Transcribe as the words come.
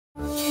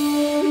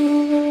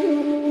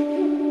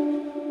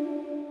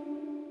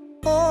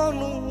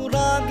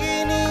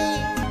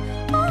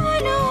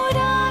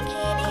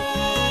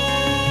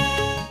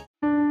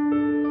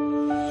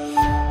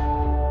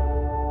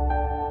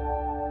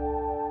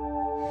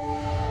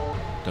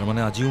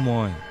তাৰমানে আজিও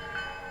মই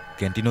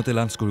কেণ্টিনতে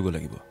লাঞ্চ কৰিব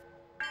লাগিব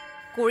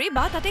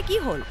কৰিবা তাতে কি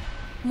হ'ল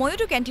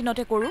মইওতো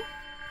কেণ্টিনতে কৰোঁ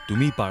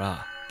তুমি পাৰা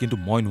কিন্তু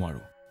মই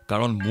নোৱাৰো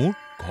কাৰণ মোৰ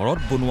ঘৰত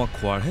বনোৱা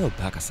খোৱাৰহে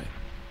অভ্যাস আছে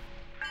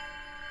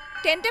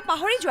তেন্তে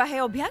পাহৰি যোৱাহে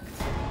অভ্যাস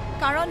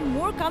কাৰণ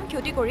মোৰ কাম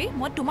ক্ষতি কৰি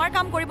মই তোমাৰ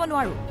কাম কৰিব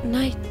নোৱাৰো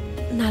নাই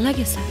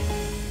নালাগে ছাৰ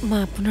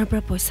মই আপোনাৰ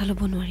পৰা পইচা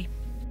ল'ব নোৱাৰিম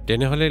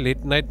তেনেহ'লে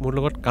লেট নাইট মোৰ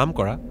লগত কাম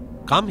কৰা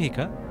কাম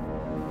শিকা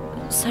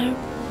ছাৰ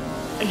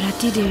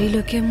ৰাতি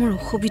দেৰিলৈকে মোৰ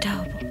অসুবিধা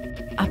হ'ব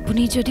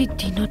আপুনি যদি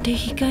দিনতে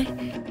শিকায়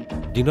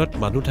দিনত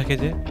মানুহ থাকে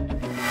যে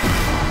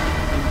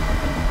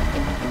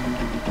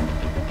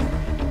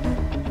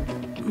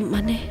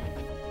মানে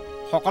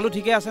সকলো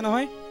ঠিকে আছে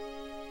নহয়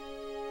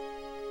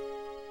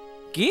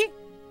কি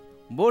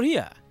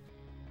বঢ়িয়া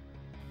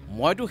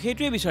মইতো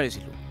সেইটোৱে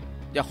বিচাৰিছিলোঁ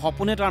যে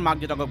সপোনে তাৰ মাক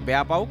দেউতাকক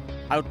বেয়া পাওক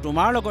আৰু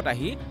তোমাৰ লগত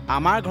আহি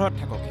আমাৰ ঘৰত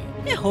থাককে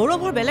এই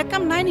সৌৰভৰ বেলেগ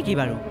কাম নাই নেকি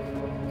বাৰু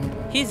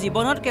সি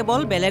জীৱনত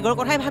কেৱল বেলেগৰ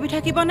কথাই ভাবি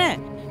থাকিবনে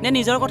নে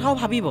নিজৰ কথাও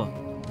ভাবিব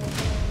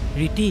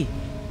ৰীতি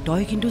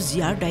তই কিন্তু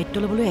জীয়াৰ দায়িত্ব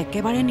ল'বলৈ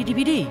একেবাৰে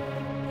নিদিবি দেই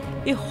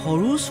এই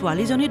সৰু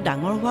ছোৱালীজনী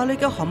ডাঙৰ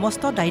হোৱালৈকে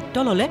সমস্ত দায়িত্ব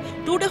ল'লে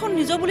তোৰ দেখোন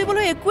নিজৰ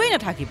বুলিবলৈ একোৱেই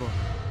নাথাকিব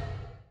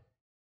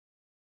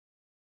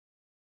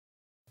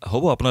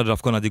হ'ব আপোনাৰ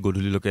ড্ৰাফ্টখন আজি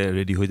গধূলিলৈকে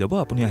ৰেডি হৈ যাব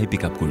আপুনি আহি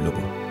পিক আপ কৰি ল'ব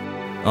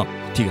অঁ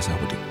ঠিক আছে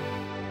হ'ব দিয়ক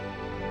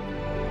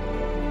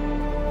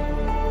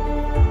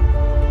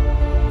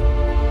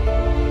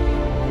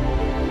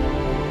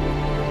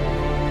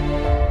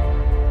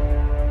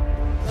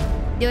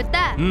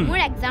দেউতা মোৰ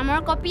এক্সামৰ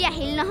কপি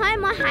আহিল নহয়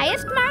মই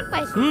হাইয়েষ্ট মাৰ্ক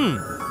পাইছো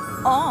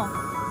অঁ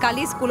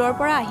কালি স্কুলৰ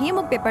পৰা আহি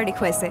মোক পেপাৰ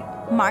দেখুৱাইছে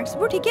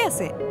মাৰ্কছবোৰ ঠিকে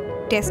আছে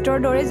টেষ্টৰ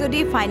দৰে যদি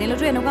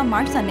ফাইনেলতো এনেকুৱা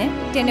মাৰ্কছ আনে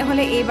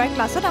তেনেহ'লে এইবাৰ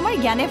ক্লাছত আমাৰ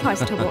জ্ঞানে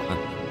ফাৰ্ষ্ট হ'ব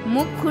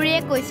মোক খুৰীয়ে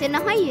কৈছে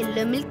নহয়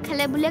য়েল্লো মিল্ক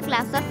খালে বোলে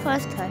ক্লাছত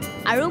ফাৰ্ষ্ট হয়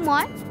আৰু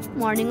মই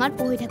মৰ্ণিঙত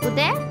পঢ়ি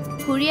থাকোঁতে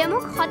খুৰীয়ে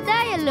মোক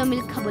সদায় য়েল্লো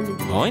মিল্ক খাবলৈ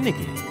দিয়ে হয়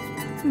নেকি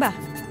বাহ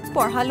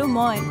পঢ়ালোঁ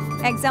মই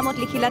এক্সামত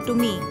লিখিলা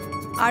তুমি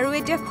আৰু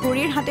এতিয়া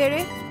খুৰীৰ হাতেৰে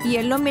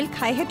য়েল্লো মিল্ক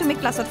খাইহে তুমি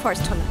ক্লাছত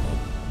ফাৰ্ষ্ট হ'লা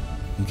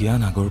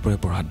জ্ঞান আগৰ পৰাই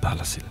পঢ়াত ভাল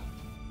আছিল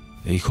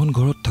এইখন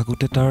ঘৰত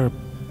থাকোঁতে তাৰ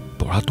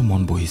পঢ়াটো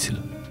মন বহিছিল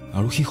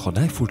আৰু সি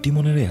সদায় ফূৰ্তি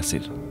মনেৰে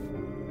আছিল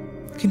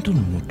কিন্তু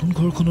নতুন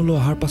ঘৰখনলৈ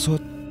অহাৰ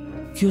পাছত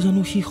কিয়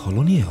জানো সি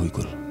সলনিয়ে হৈ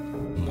গ'ল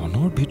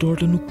মনৰ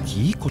ভিতৰতেনো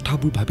কি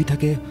কথাবোৰ ভাবি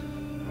থাকে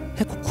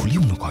একো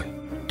খুলিও নকয়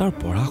তাৰ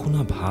পঢ়া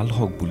শুনা ভাল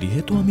হওক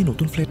বুলিহেতো আমি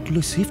নতুন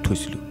ফ্লেটটোলৈ শ্বিফ্ট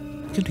হৈছিলোঁ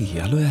কিন্তু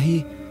ইয়ালৈ আহি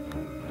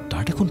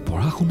তাৰ দেখোন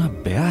পঢ়া শুনা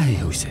বেয়াহে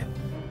হৈছে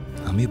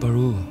আমি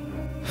বাৰু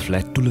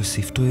ফ্লেটটোলৈ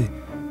শ্বিফ্ট হৈ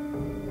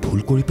ভুল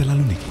কৰি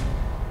পেলালোঁ নেকি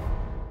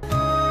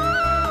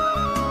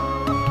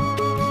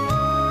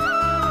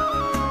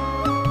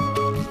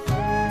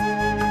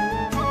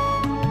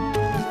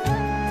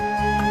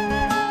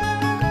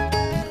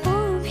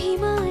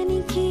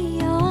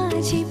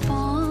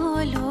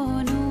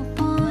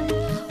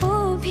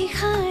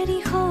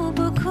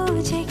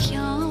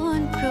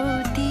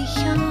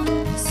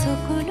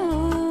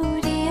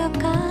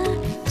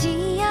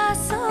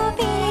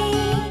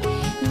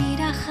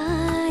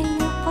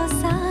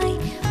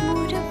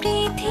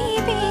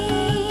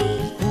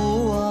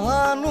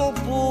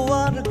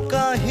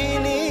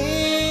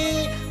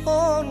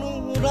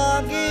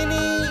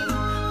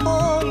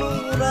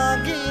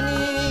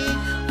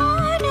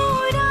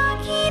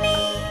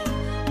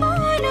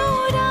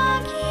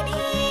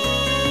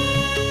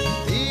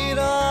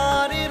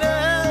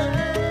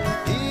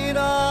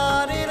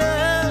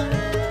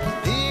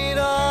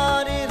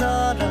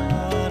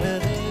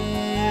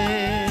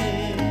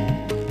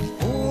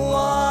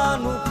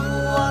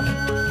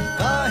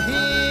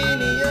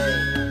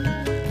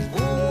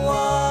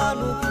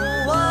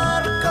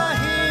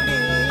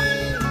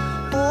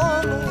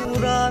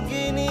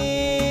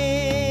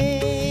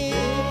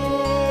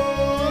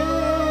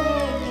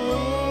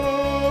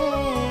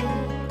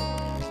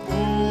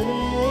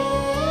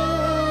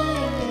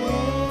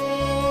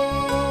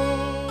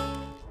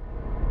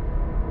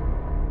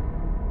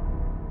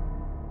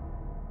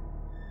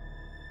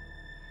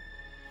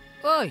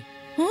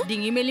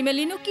ডিঙি মেলি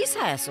মেলিনো কি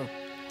চাই আছো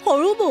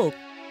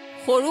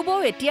সৰু বৌ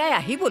এতিয়াই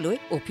আহিবলৈ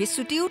অফিচ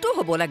ছুটিওতো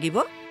হ'ব লাগিব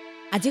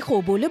আজি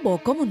সৌবৌলৈ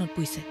বৰক মনত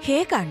পৰিছে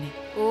সেইকাৰণে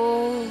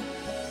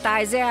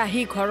তাই যে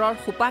আহি ঘৰৰ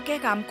সোপাকে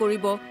কাম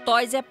কৰিব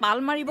তই যে পাল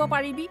মাৰিব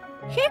পাৰিবি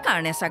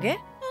সেইকাৰণে চাগে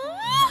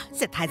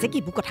জেঠাই যে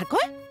কিবোৰ কথা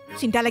কয়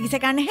চিন্তা লাগিছে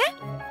কাৰণেহে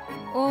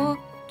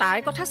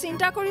তাইৰ কথা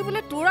চিন্তা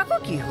কৰিবলৈ তোৰ আকৌ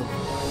কি হ'ল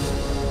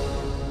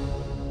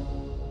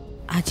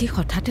আজি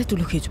হঠাতে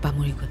তুলসীজোপা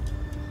মৰি গ'ল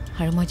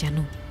আৰু মই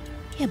জানো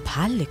এয়া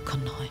ভাল লক্ষণ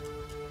নহয়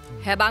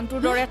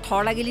হেবাংটোৰ দৰে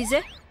থৰ লাগিলি যে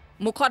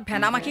মুখত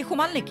ভেনা মাখি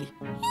সোমাল নেকি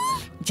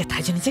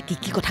জেঠাইজনী যে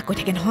কি কথা কৈ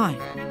থাকে নহয়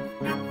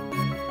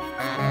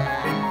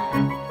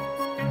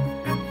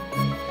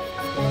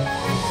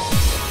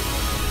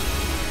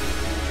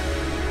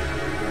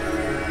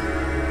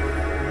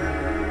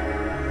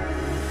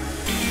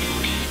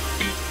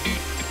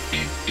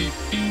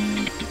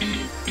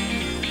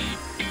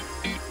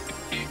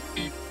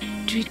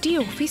ধৃতি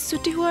অফিচ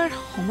ছুটি হোৱাৰ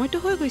সময়টো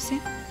হৈ গৈছে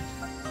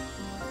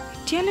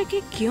এতিয়ালৈকে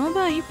কিয়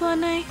বা আহি পোৱা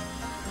নাই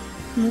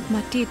মোক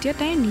মাতি এতিয়া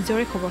তাইৰ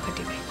নিজৰে খবৰ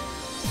খাতি পায়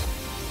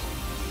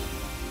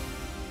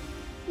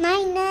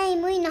নাই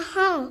মই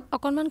নাখাওঁ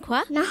অকণমান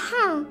খোৱা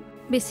নাখাওঁ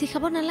বেছি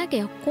খাব নালাগে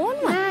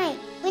অকণমান নাই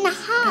মই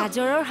নাখাওঁ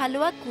গাজৰৰ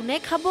হালোৱা কোনে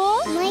খাব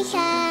মই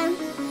খাম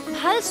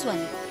ভাল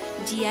ছোৱালী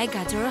জীয়াই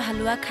গাজৰৰ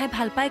হালোৱা খাই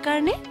ভাল পায়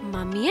কাৰণে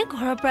মামীয়ে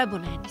ঘৰৰ পৰা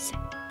বনাই আনিছে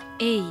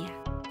এইয়া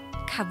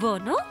খাব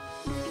ন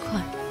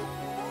খোৱা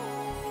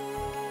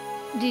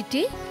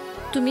দিতি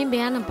তুমি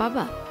বেয়া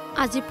নাপাবা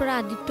আজিৰ পৰা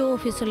আদিত্য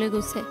অফিচলৈ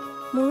গৈছে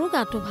মোৰো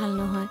গাটো ভাল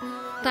নহয়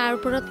তাৰ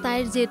ওপৰত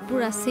তাইৰ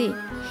জেদবোৰ আছে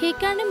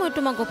সেইকাৰণে মই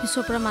তোমাক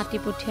অফিচৰ পৰা মাতি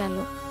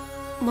পঠিয়ালোঁ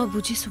মই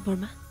বুজিছোঁ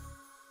বৰ্মা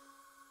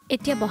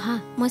এতিয়া বহা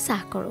মই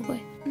চাহ কৰোঁগৈ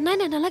নাই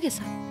নাই নালাগে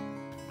চাহ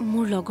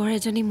মোৰ লগৰ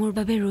এজনী মোৰ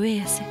বাবে ৰৈ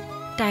আছে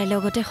তাইৰ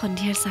লগতে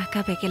সন্ধিয়াৰ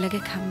চাহকাপ একেলগে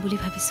খাম বুলি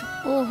ভাবিছোঁ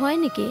অ' হয়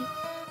নেকি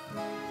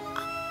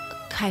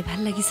খাই ভাল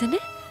লাগিছেনে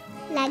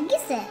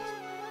লাগিছে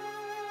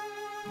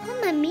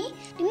মামী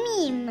তুমি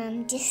ইমান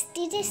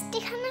টেষ্টি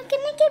খানা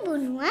কেনেকৈ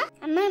বনোৱা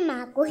আমাৰ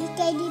মাকো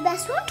শিকাই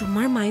দিবাচোন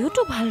তোমাৰ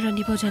মায়োতো ভাল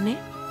ৰান্ধিব জানে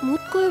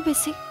মোতকৈও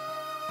বেছি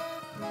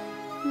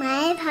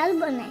মায়ে ভাল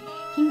বনায়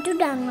কিন্তু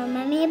ডাঙৰ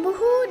মামীয়ে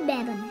বহুত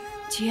বেয়া বনায়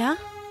জিয়া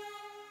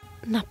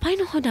নাপায়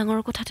নহয়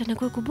ডাঙৰ কথা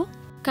তেনেকৈ ক'ব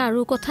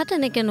কাৰো কথা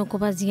তেনেকৈ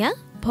নক'বা জিয়া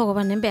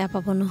ভগৱানে বেয়া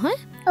পাব নহয়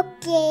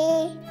অ'কে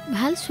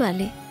ভাল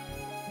ছোৱালী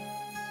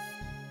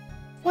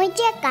মই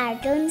এতিয়া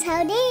কাৰ্টুন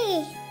চাওঁ দেই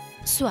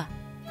চোৱা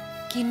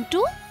কিন্তু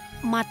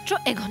মাত্ৰ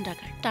এঘণ্টাৰ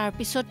কাৰণে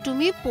তাৰপিছত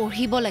তুমি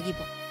পঢ়িব লাগিব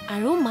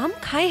আৰু মাম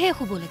খাইহে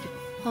শুব লাগিব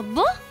হ'ব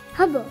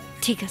হ'ব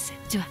ঠিক আছে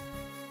যোৱা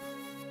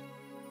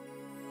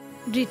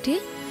ধৃতি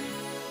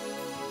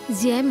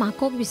জীয়াই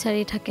মাকক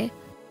বিচাৰি থাকে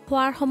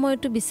খোৱাৰ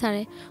সময়তো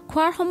বিচাৰে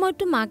খোৱাৰ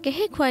সময়তো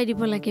মাকেহে খুৱাই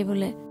দিব লাগে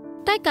বোলে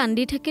তাই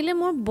কান্দি থাকিলে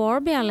মোৰ বৰ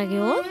বেয়া লাগে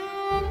অ'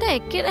 তাই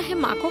একেৰাহে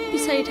মাকক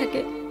বিচাৰি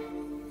থাকে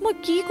মই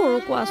কি কৰোঁ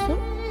কোৱাচোন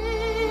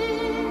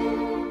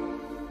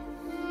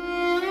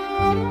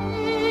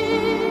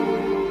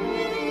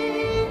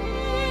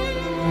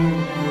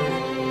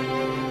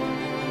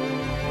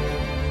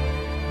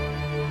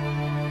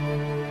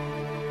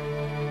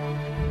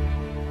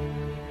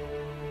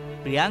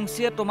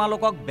প্ৰিয়াংশীয়ে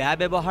তোমালোকক বেয়া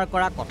ব্যৱহাৰ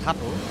কৰা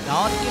কথাটো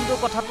গাঁৱত কিন্তু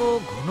কথাটো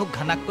ঘুনুক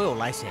ঘানাককৈ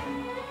ওলাইছে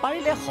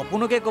পাৰিলে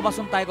সপোনকে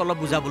ক'বাচোন তাইক অলপ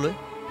বুজাবলৈ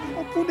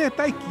সপোনে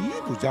তাই কি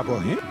বুজাব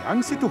হে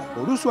প্ৰিয়াংশীটো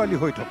সৰু ছোৱালী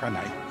হৈ থকা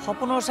নাই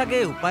সপোনৰ চাগে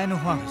উপায়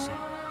নোহোৱা হৈছে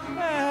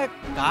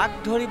কাক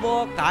ধৰিব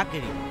কাক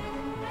এৰিব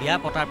বিয়া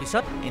পতাৰ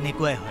পিছত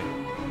এনেকুৱাই হয়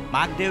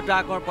মাক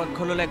দেউতাকৰ পক্ষ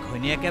ল'লে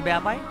ঘৈণীয়েকে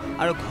বেয়া পায়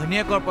আৰু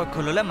ঘৈণীয়েকৰ পক্ষ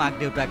ল'লে মাক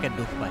দেউতাকে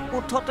দুখ পায়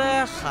মুঠতে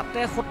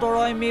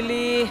 ৭-৭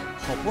 মিলি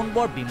সপোন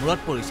বৰ বিমূৰত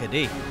পৰিছে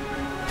দেই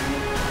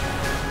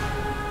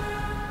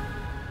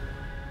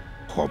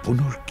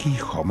সপোনৰ কি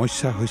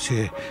সমস্যা হৈছে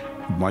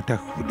মই তাক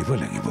সুধিব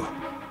লাগিব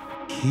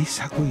সি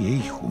চাগৈ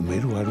এই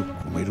সুমেৰু আৰু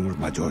কুমেৰুৰ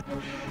মাজত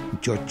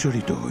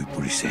জৰ্জৰিত হৈ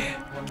পৰিছে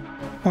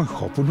মই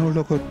সপোনৰ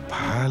লগত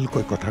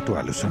ভালকৈ কথাটো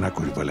আলোচনা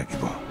কৰিব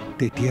লাগিব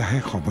তেতিয়াহে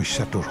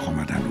সমস্যাটোৰ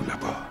সমাধান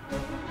ওলাব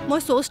মই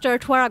শ্ব'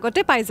 ষ্টাৰ্ট হোৱাৰ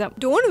আগতে পাই যাম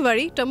ডোণ্ট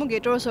ৱাৰি তই মোক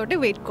গেটৰ ওচৰতে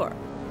ৱেইট কৰ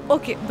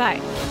অ'কে বাই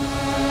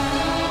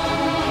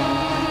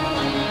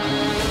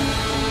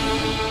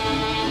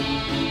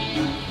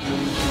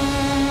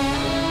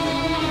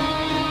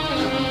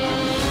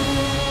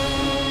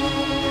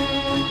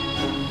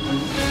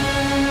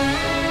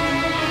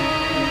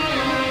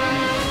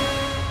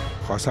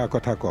সঁচা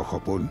কথা ক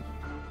সপোন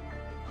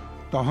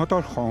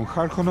তহঁতৰ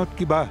সংসাৰখনত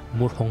কিবা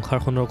মোৰ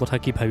সংসাৰখনৰ কথা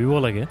কি ভাবিব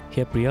লাগে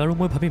সেয়া প্ৰিয়া আৰু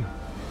মই ভাবিম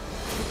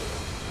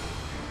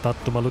তাত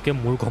তোমালোকে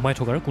মোৰ ঘমাই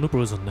থকাৰ কোনো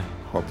প্ৰয়োজন নাই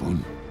সপোন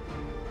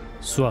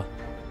চোৱা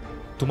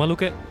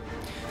তোমালোকে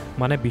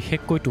মানে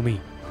বিশেষকৈ তুমি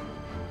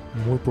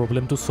মোৰ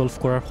প্ৰব্লেমটো ছল্ভ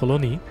কৰাৰ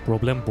সলনি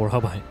প্ৰব্লেম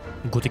বঢ়াবাহে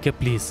গতিকে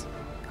প্লিজ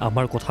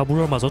আমাৰ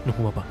কথাবোৰৰ মাজত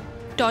নোসোমাবা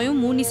তয়ো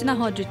মোৰ নিচিনা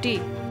হ ধৃতি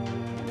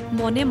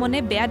মনে মনে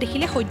বেয়া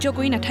দেখিলে সহ্য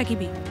কৰি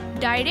নাথাকিবি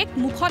ডাইৰেক্ট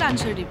মুখত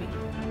আনচাৰ দিবি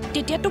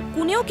তেতিয়াতো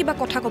কোনেও কিবা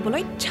কথা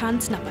ক'বলৈ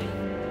চান্স নাপায়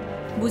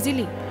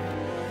বুজিলি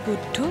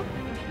বুদ্ধু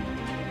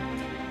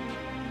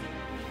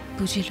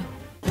বুজিলোঁ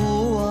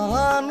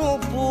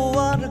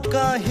পুৱাৰ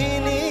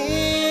কাহিনী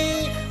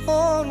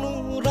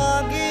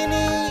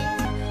অনুৰাগিনী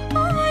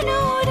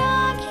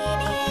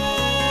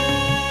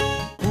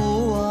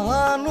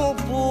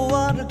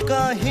পুৱাৰ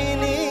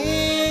কাহিনী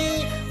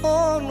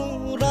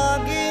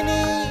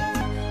অনুৰাগিনী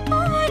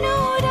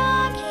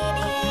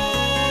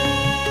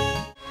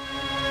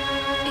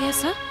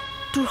এছা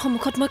তোৰ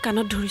সন্মুখত মই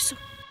কাণত ধৰিছোঁ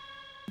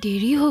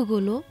দেৰি হৈ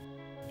গ'ল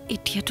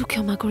এতিয়াতো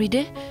ক্ষমা কৰি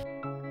দে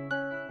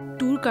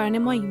তোৰ কাৰণে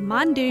মই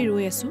ইমান দেৰি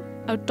ৰৈ আছো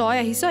আৰু তই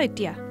আহিছ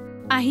এতিয়া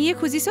আহিয়ে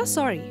খুজিছ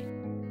চৰি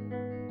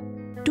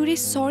তোৰ এই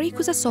চৰি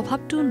খোজা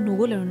স্বভাৱটো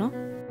নগ'ল আৰু ন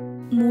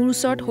মোৰ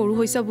ওচৰত সৰু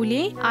হৈছ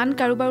বুলিয়েই আন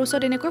কাৰোবাৰ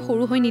ওচৰত এনেকৈ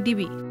সৰু হৈ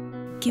নিদিবি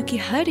কিউকি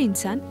হৰ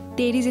ইনচান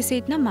তেৰি জেছে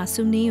ইতনা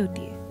মাছুম নেই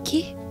হতি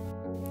কি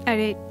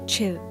আৰে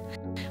চিল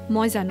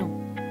মই জানো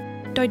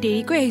তই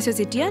দেৰিকৈ আহিছ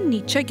যেতিয়া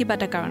নিশ্চয় কিবা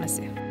এটা কাৰণ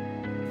আছে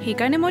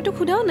সেইকাৰণে মই তোক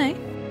সোধাও নাই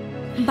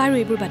বাৰু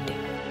এইবোৰ বাদ দে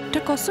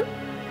তই কচোন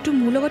তোৰ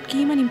মোৰ লগত কি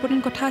ইমান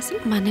ইম্পৰ্টেণ্ট কথা আছিল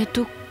মানে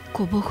তোক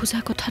ক'ব খোজা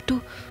কথাটো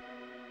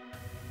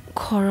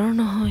ঘৰৰ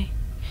নহয়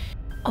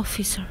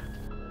অফিচৰ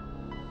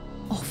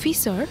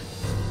অফিচৰ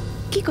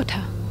কি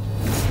কথা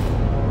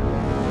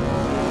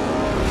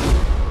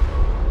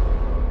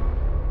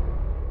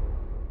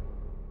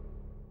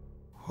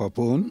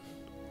সপোন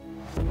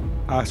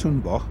আচোন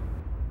বহ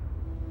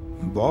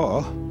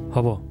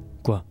হ'ব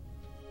কোৱা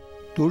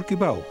তোৰ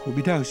কিবা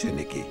অসুবিধা হৈছে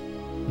নেকি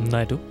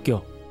নাইতো কিয়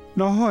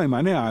নহয়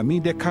মানে আমি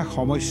দেখা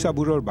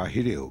সমস্যাবোৰৰ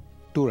বাহিৰেও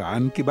তোৰ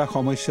আন কিবা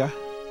সমস্যা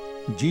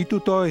যিটো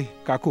তই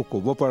কাকো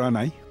ক'ব পৰা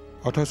নাই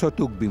অথচ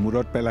তোক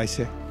বিমূৰত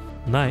পেলাইছে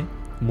নাই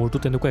মোৰতো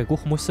তেনেকুৱা একো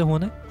সমস্যা হোৱা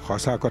নাই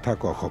সঁচা কথা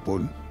ক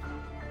সপোন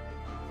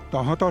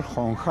তহঁতৰ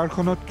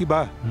সংসাৰখনত কিবা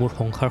মোৰ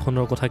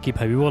সংসাৰখনৰ কথা কি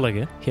ভাবিব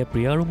লাগে সেয়া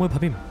প্ৰিয়া আৰু মই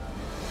ভাবিম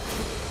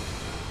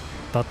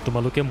তাত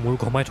তোমালোকে মোৰ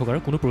ঘমাই থকাৰ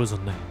কোনো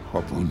প্ৰয়োজন নাই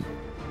সপোন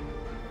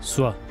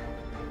চোৱা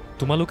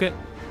তোমালোকে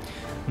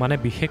মানে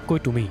বিশেষকৈ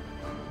তুমি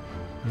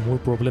মোৰ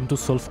প্ৰব্লেমটো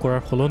ছল্ভ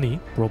কৰাৰ সলনি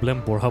প্ৰব্লেম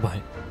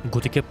বঢ়াবাহে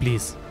গতিকে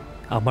প্লিজ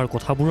আমাৰ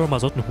কথাবোৰৰ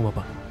মাজত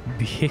নোসোমাবা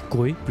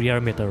বিশেষকৈ প্ৰিয়াৰ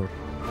মেটাৰত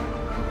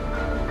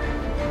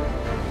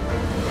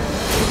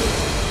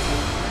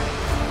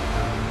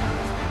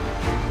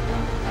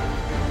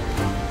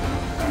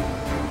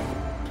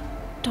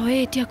তই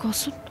এতিয়া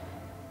কচোন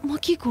মই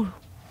কি কৰোঁ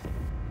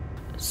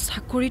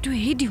চাকৰিটো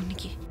এৰি দিওঁ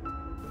নেকি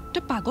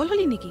তই পাগল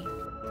হলি নেকি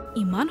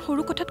ইমান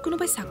সৰু কথাত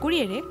কোনোবাই চাকৰি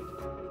এৰে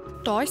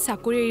তই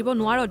চাকৰি এৰিব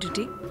নোৱাৰ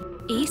দিতি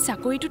এই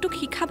চাকৰিটো তোক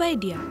শিকাবাই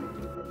দিয়া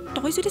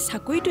তই যদি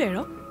চাকৰিটো এৰ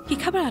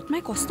শিকাবাৰ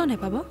আত্মাই কষ্ট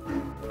নাপাব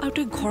আৰু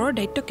তই ঘৰৰ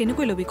দায়িত্ব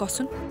কেনেকৈ ল'বি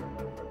কচোন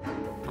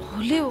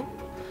হ'লেও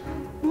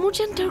মোৰ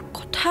যেন তেওঁৰ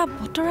কথা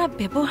বতৰা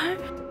ব্যৱহাৰ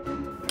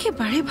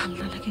একেবাৰে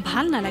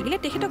ভাল নালাগিলে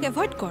তেখেতক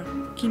এভইড কৰ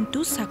কিন্তু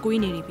চাকৰি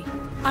নেৰিবি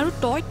আৰু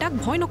তই তাক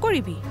ভয়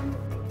নকৰিবি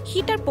সি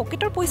তাৰ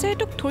পকেটৰ পইচাৰে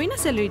তোক থৰি না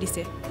চেলাৰী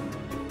দিছে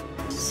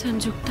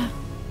সঞ্জুক্তা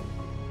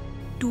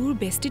তোৰ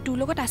বেষ্টি তোৰ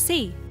লগত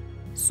আছেই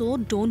চ'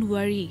 ডোণ্ট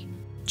ৱাৰি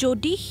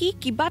যদি সি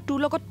কিবা তোৰ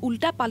লগত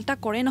উল্টা পাল্টা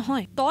কৰে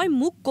নহয় তই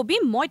মোক কবি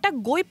মই তাক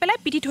গৈ পেলাই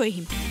পিটি থৈ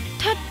আহিম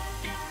থাত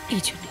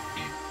এইজনী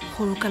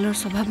সৰুকালৰ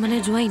স্বভাৱ মানে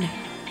যোৱাই নাই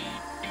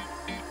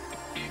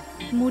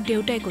মোৰ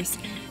দেউতাই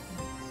কৈছিল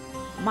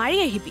মাৰি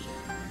আহিবি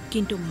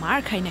কিন্তু মাৰ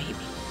খাই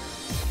নাহিবি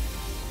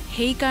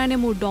সেইকাৰণে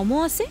মোৰ দমো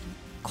আছে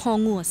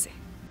খঙো আছে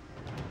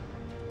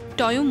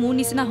তয়ো মোৰ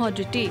নিচিনা হ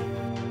জ্যোতি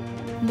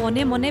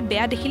মনে মনে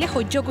বেয়া দেখিলে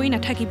সহ্য কৰি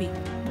নাথাকিবি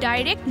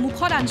ডাইৰেক্ট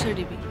মুখত আনচাৰ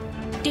দিবি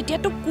তেতিয়া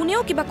তোক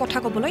কোনেও কিবা কথা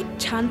ক'বলৈ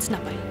চান্স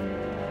নাপায়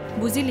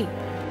বুজিলি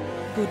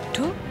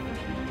বুদ্ধু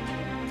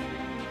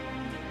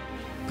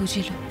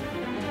বুজিলো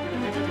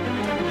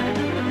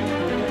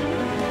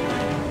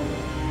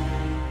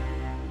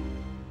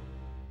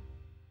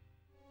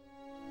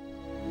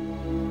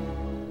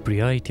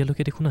প্ৰিয়া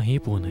এতিয়ালৈকে দেখোন আহিয়ে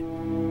পোৱা নাই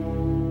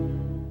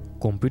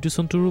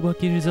কম্পিটিশ্যনটোৰো বা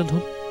কি ৰিজাল্ট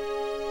হ'ল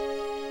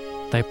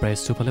তাই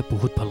প্ৰাইজটো পালে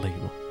বহুত ভাল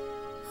লাগিব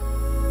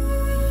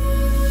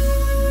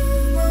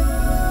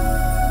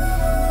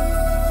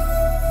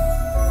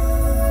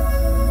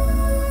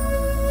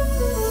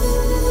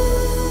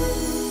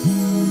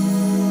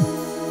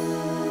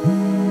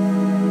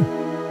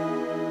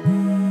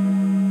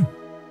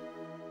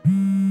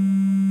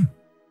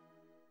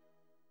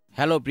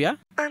hello' Priya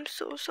I'm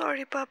so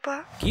sorry, Papa.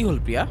 কি হ'ল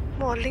প্ৰিয়া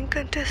Modeling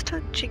contest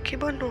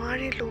জিকিব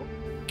নোৱাৰিলো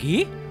কি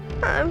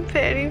I'm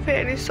very,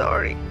 very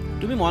sorry.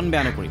 তুমি মন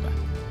বেয়া নকৰিবা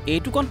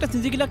এইটো কণ্টেষ্ট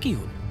নিজিকিলা কি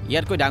হ'ল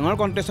ইয়াতকৈ ডাঙৰ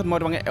কণ্টেষ্টত মই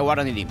তোমাক এৱাৰ্ড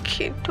আনি দিম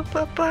কিন্তু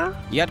পাপা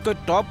ইয়াতকৈ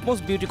টপ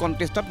মোষ্ট বিউটি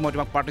কণ্টেষ্টত মই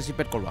তোমাক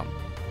পাৰ্টিচিপেট কৰোৱাম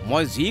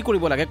মই যি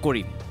কৰিব লাগে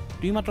কৰিম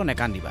তুমি মাত্ৰ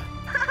নেকান্দিবা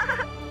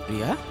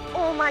Priya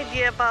Oh my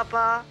dear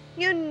Papa,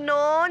 you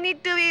no need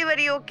to be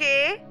very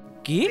okay.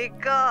 কি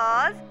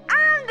Because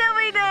I'm the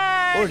winner.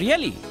 Oh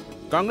really?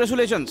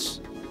 Congratulations.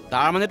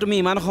 তাৰ মানে তুমি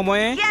ইমান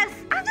সময়ে Yes,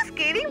 I'm just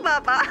kidding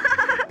Papa.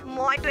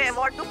 মই তো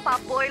এৱাৰ্ডটো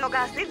পাবই লগা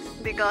আছিল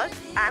because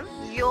I'm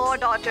your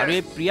daughter. আৰু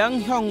এই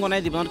প্ৰিয়াংশ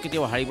অংগনাই জীৱনত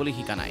কেতিয়াও হাৰিবলৈ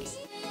শিকা নাই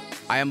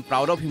I am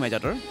proud of him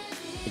daughter.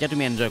 এটা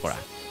তুমি এনজয় কৰা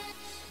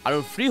আৰু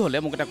ফ্ৰী হলে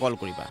মোক এটা কল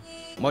কৰিবা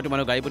মই তোমাক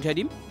গাড়ী পঠিয়াই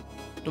দিম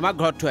তোমাক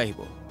ঘৰত থৈ আহিব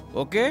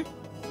okay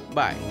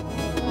bye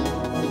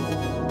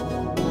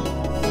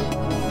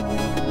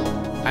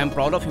I am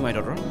proud of you my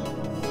daughter.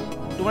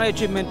 তোমাৰ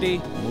এচিভমেন্টই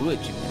মোৰো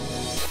এচিভমেন্ট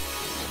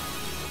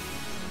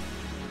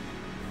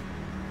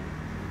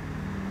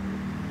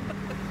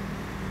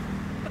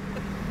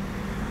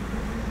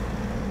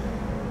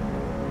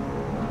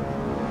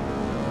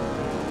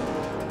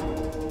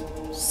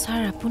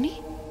স্যাৰ আপুনি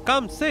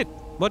কাম সেট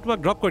মই তোমাক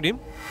ড্ৰপ কৰি দিম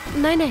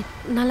নাই নাই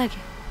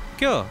নালাগে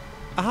কিয়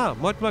আহা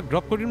মই তোমাক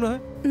ড্ৰপ কৰি দিম নহয়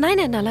নাই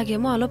নাই নালাগে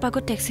মই অলপ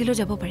আগত টেক্সি লৈ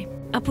যাব পাৰিম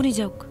আপুনি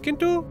যাওক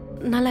কিন্তু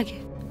নালাগে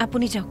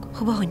আপুনি যাওক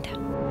শুভ সন্ধ্যা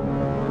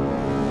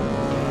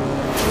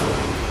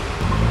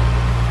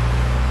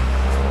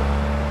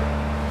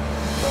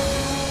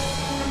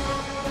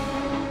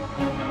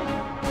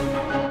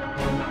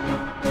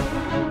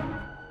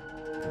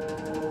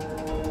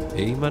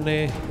এই মানে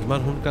ইমান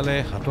সোনকালে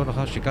হাতত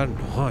অহা চিকাৰ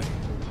নহয়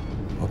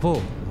হ'ব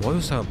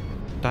ময়ো চাম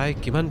তাই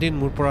কিমান দিন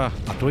মোৰ পৰা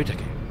আঁতৰি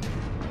থাকে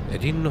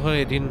এদিন নহয়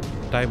এদিন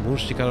তাই মোৰ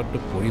চিকাৰতটো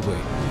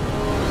পৰিবই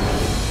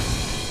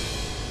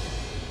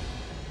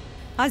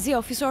আজি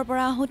অফিচৰ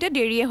পৰা আহোঁতে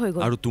দেৰিয়ে হৈ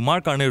গ'ল আৰু তোমাৰ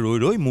কাৰণে ৰৈ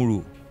ৰৈ মোৰো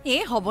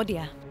হ'ব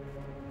দিয়া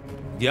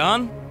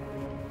জ্ঞান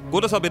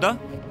ক'ত আছা বেটা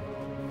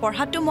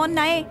পঢ়াতটো মন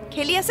নাই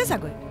খেলি আছে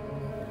চাগৈ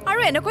আৰু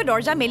এনেকৈ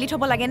দৰ্জা মেলি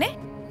থ'ব লাগেনে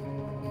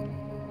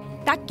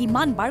তাক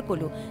কিমান বাৰ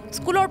ক'লো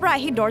স্কুলৰ পৰা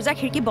আহি দৰ্জা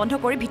খিৰিকী বন্ধ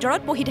কৰি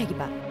ভিতৰত পঢ়ি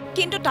থাকিবা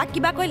কিন্তু তাক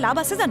কিবা কৈ লাভ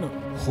আছে জানো?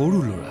 সৰু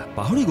ল'ৰা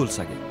পাহৰি গ'ল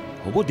চাগে,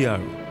 হ'ব দিয়া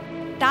আৰু।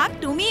 তাক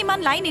তুমি ইমান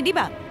লাই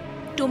নিদিবা।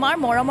 তোমাৰ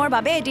মৰমৰ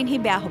বাবে এদিন সি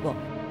বেয়া হ'ব।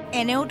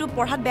 এনেওতো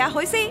পঢ়াত বেয়া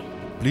হৈছেই।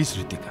 প্লিজ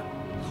ঋতিকা,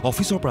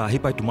 অফিচৰ পৰা আহি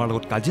পাই তোমাৰ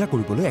লগত কাজিয়া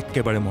কৰিবলৈ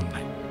একেবাৰে মন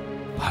নাই।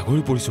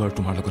 ভাগৰি পৰিছোঁ আৰু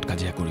তোমাৰ লগত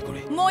কাজিয়া কৰি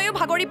কৰি। ময়ো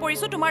ভাগৰি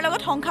পৰিছোঁ তোমাৰ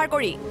লগত সংসাৰ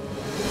কৰি।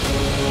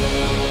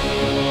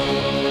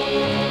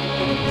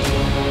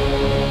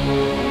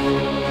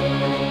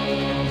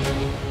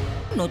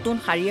 নতুন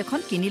শাৰী এখন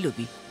কিনি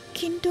লবি,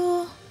 কিন্তু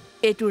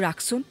এইটো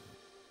ৰাখচোন।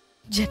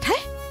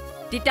 জেঠাই,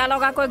 তিতা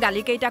লগাকৈ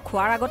গালিকেইটা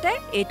খোৱাৰ আগতে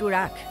এইটো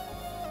ৰাখ।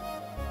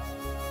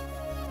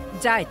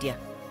 যা এতিয়া,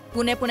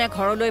 পোনে পোনে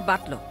ঘৰলৈ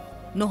বাট ল,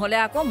 নহ'লে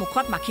আকৌ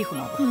মুখত মাখি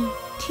সোমাব।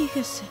 ঠিক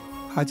আছে।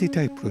 আজি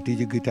তাই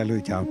প্ৰতিযোগিতালৈ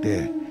যাওঁতে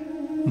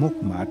মোক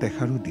মাত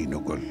এষাৰো দি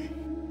নগ'ল।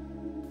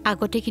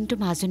 আগতে কিন্তু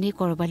মাজনীয়ে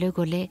ক'ৰবালৈ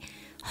গ'লে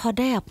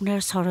সদায় আপোনাৰ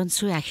চৰণ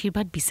চুই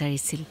আশীৰ্বাদ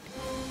বিচাৰিছিল।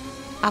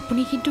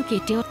 আপুনি কিন্তু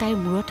কেতিয়াও তাইৰ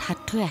মূৰত হাত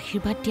থৈ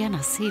আশীৰ্বাদ দিয়া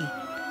নাছিল।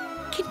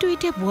 কিন্তু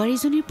এতিয়া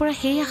বোৱাৰীজনীৰ পৰা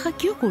সেই আশা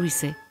কিয়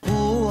কৰিছে?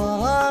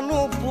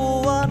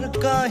 পুৱাৰ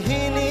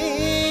কাহিনী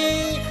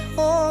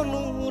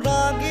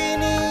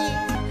অনুৰাগিনী,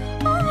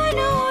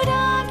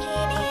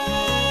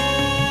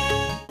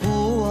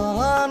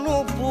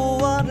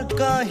 পুৱাৰ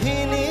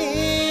কাহিনী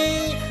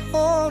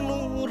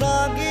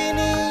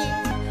অনুৰাগিনী।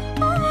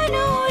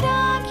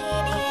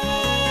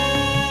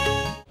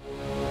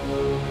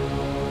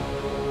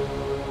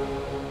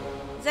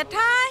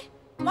 জেঠাই,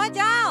 মই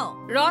যাওঁ।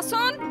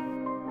 ৰচোন,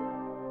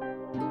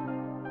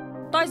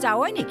 তই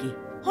যাৱই নেকি?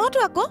 হয়তো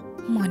আকৌ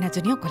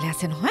মইনাজনী অকলে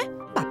আছে নহয়,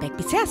 বাপেক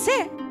পিছে আছে।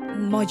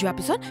 মই যোৱাৰ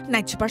পিছত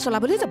নাইট ছুপাৰ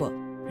চলাবলৈ যাব।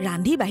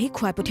 ৰান্ধি বাঢ়ি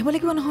খুৱাই পঠিয়াব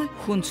লাগিব নহয়।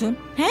 শুনচোন,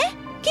 হে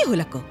কি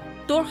হ'ল আকৌ?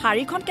 তোৰ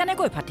শাৰীখন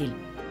কেনেকৈ ফাটিল?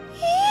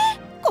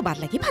 ক'বাত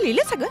লাগি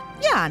ফালিলে চাগৈ,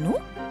 জানো।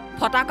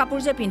 ফটা কাপোৰ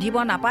যে পিন্ধিব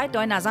নাপায়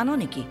তই নাজানো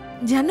নেকি?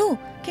 জানো,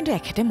 কিন্তু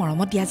এখেতে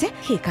মৰমত দিয়া যে,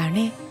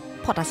 সেইকাৰণে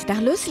ফটা চিটা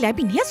হ'লেও চিলাই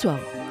পিন্ধি আছো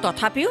আৰু।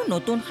 তথাপিও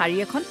নতুন শাৰী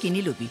এখন কিনি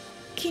লবি,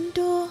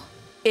 কিন্তু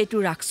এইটো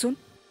ৰাখচোন।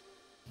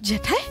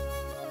 জেঠাই,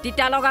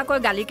 তিতা লগাকৈ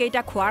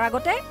গালিকেইটা খোৱাৰ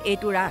আগতে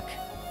এইটো ৰাখ।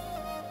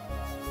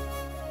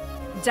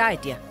 যা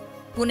এতিয়া,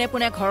 পোনে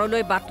পোনে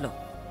ঘৰলৈ বাট ল,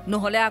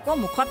 নহ'লে আকৌ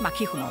মুখত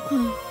মাখি সোমাব।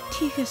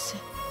 ঠিক আছে।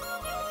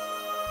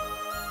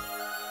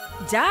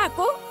 যা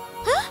আকৌ।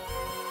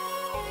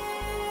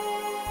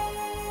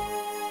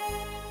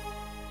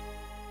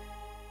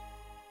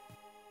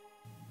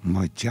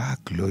 মই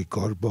যাক লৈ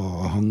গৰ্ব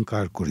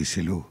অহংকাৰ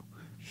কৰিছিলোঁ,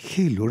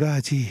 সেই ল'ৰা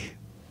আজি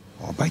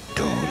অবাধ্য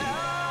হ'ল।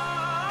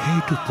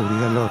 সেইটো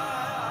পৰিয়ালত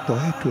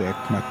তইতো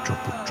একমাত্ৰ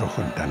পুত্ৰ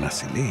সন্তান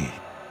আছিলি।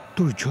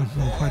 তোৰ জন্ম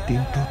হোৱা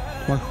দিনটোত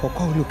মই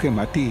সকলোকে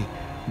মাতি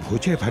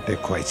ভোজে ভাতে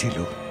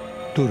খুৱাইছিলোঁ।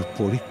 তোৰ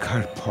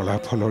পৰীক্ষাৰ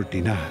ফলাফলৰ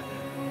দিনা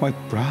মই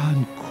প্ৰাণ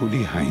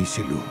খুলি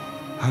হাঁহিছিলোঁ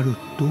আৰু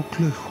তোক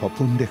লৈ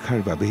সপোন দেখাৰ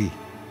বাবেই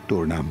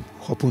তোৰ নাম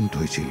সপোন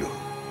থৈছিলোঁ।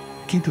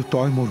 কিন্তু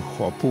তই মোৰ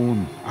সপোন,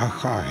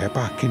 আশা,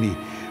 হেঁপাহখিনি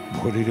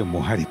ভৰিৰে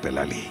মোহাৰি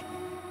পেলালি।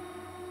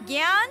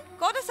 জ্ঞান,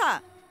 ক'ত আছা?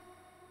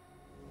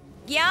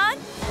 জ্ঞান,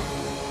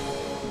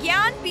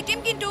 জ্ঞান, পিটিম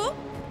কিন্তু।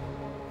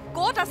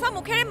 ক'ত আছা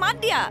মুখেৰে মাত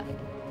দিয়া,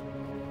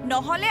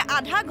 নহ'লে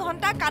আধা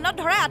ঘণ্টা কাণত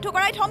ধৰাই আঁঠু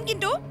কৰাই থম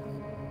কিন্তু।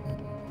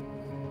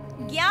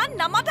 জ্ঞান,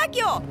 নামাতা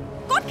কিয়?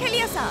 ক'ত খেলি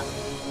আছা?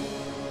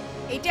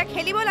 এতিয়া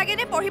খেলিব লাগে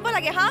নে পঢ়িব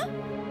লাগে হা?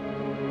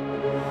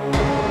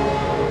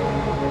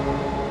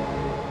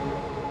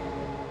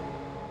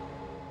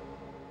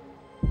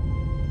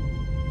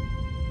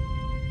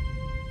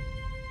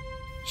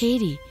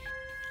 হেৰি,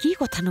 কি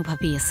কথানো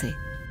ভাবি আছে?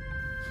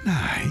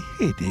 নাই,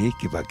 এনেই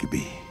কিবা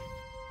কিবি।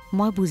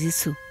 মই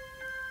বুজিছোঁ,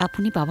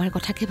 আপুনি বাবাৰ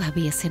কথাকে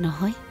ভাবি আছে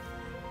নহয়।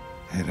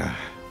 হেৰা,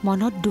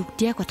 মনত দুখ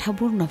দিয়া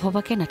কথাবোৰ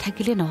নভবাকে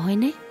নাথাকিলে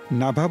নহয়নে?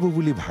 নাভাবো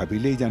বুলি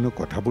ভাবিলেই জানো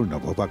কথাবোৰ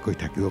নভবাকৈ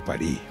থাকিব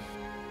পাৰি?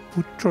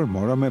 পুত্ৰৰ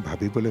মৰমে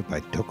ভাবিবলৈ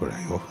বাধ্য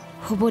কৰায়।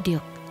 হ'ব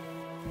দিয়ক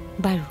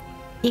বাৰু,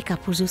 এই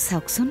কাপোৰযোৰ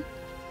চাওকচোন।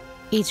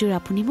 এইযোৰ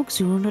আপুনি মোক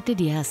জোৰোণতে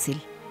দিয়া আছিল।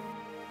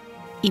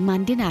 ইমান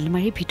দিন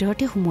আলমাৰীৰ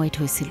ভিতৰতে সুমুৱাই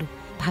থৈছিলোঁ।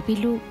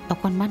 ভাবিলোঁ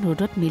অকণমান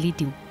ৰ'দত মেলি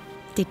দিওঁ,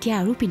 তেতিয়া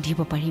আৰু পিন্ধিব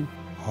পাৰিম।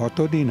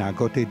 শতদিন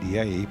আগতে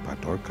দিয়া এই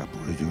পাটৰ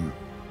কাপোৰযোৰ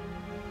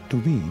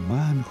তুমি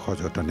ইমান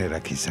সযতনে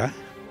ৰাখিছা।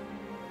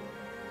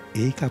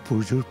 এই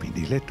কাপোৰযোৰ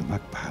পিন্ধিলে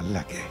তোমাক ভাল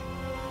লাগে,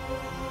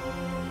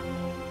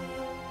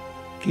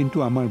 কিন্তু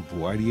আমাৰ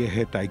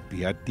বোৱাৰীয়েহে তাইক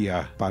বিয়াত দিয়া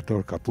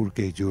পাটৰ কাপোৰ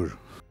কেইযোৰ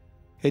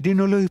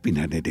এদিনলৈ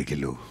পিন্ধা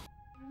নেদেখিলোঁ।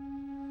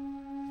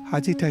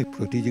 আজি তাই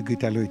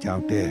প্ৰতিযোগিতালৈ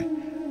যাওঁতে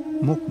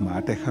মোক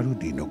মাত এষাৰো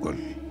দি নগ'ল।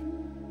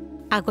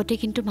 আগতে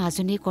কিন্তু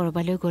মাজনীয়ে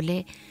ক'ৰবালৈ গ'লে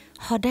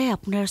সদায়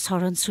আপোনাৰ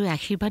চৰণ চুই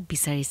আশীৰ্বাদ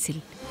বিচাৰিছিল।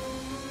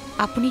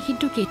 আপুনি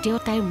কিন্তু কেতিয়াও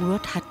তাইৰ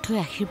মূৰত হাত থৈ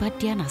আশীৰ্বাদ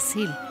দিয়া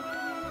নাছিল।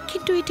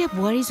 কিন্তু এতিয়া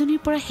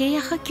বোৱাৰীজনীৰ পৰা সেই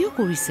আশা কিয়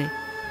কৰিছে?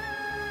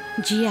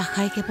 যি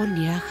আশাই কেৱল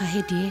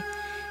নিৰাশাহে দিয়ে,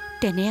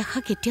 তেনে আশা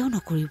কেতিয়াও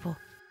নকৰিব।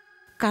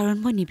 কাৰণ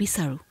মই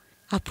নিবিচাৰোঁ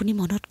আপুনি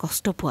মনত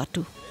কষ্ট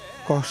পোৱাটো।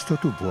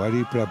 কষ্টটো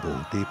বোৱাৰীৰ পৰা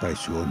বহুতেই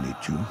পাইছোঁ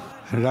নিজু।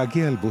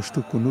 ৰাগিয়াল বস্তু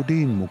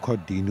কোনোদিন মুখত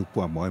দি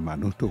নোপোৱা মই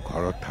মানুহটো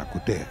ঘৰত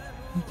থাকোঁতে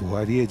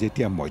বোৱাৰীয়ে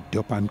যেতিয়া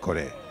মদ্যপান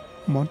কৰে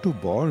মনটো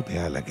বৰ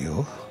বেয়া লাগে।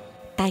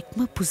 তাইক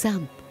মই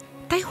বুজাম,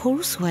 তাই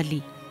সৰু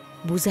ছোৱালী,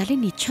 বুজালে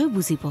নিশ্চয়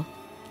বুজিব।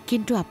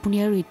 কিন্তু আপুনি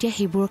আৰু এতিয়া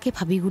সেইবোৰকে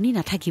ভাবি গুণি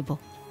নাথাকিব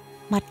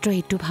মাত্ৰ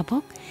এইটো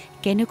ভাবক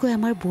কেনেকৈ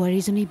আমাৰ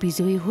বোৱাৰীজনী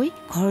বিজয়ী হৈ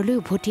ঘৰলৈ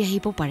উভতি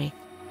আহিব পাৰে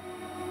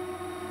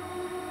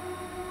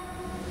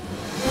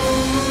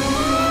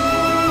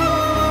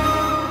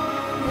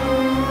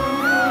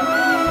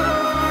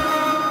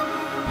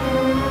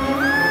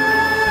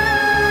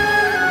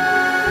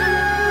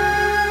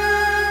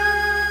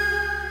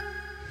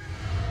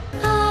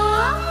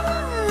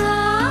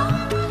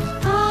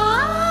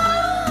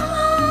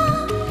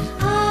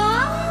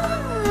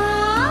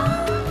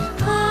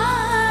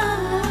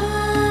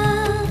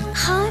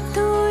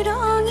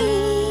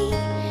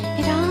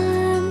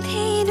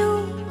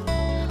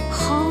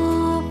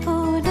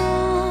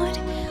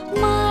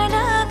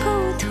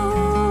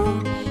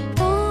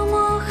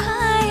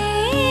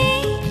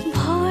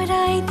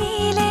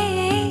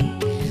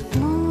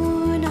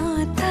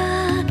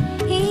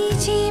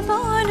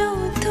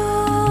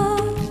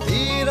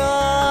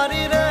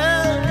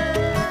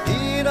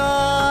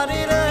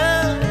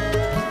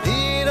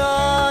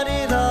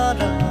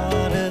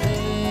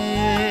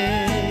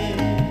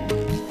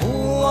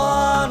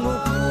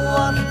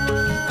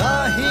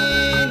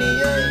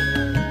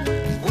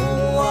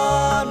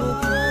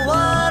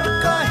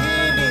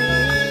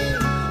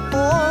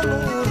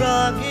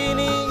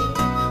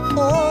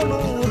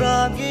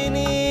Anuragini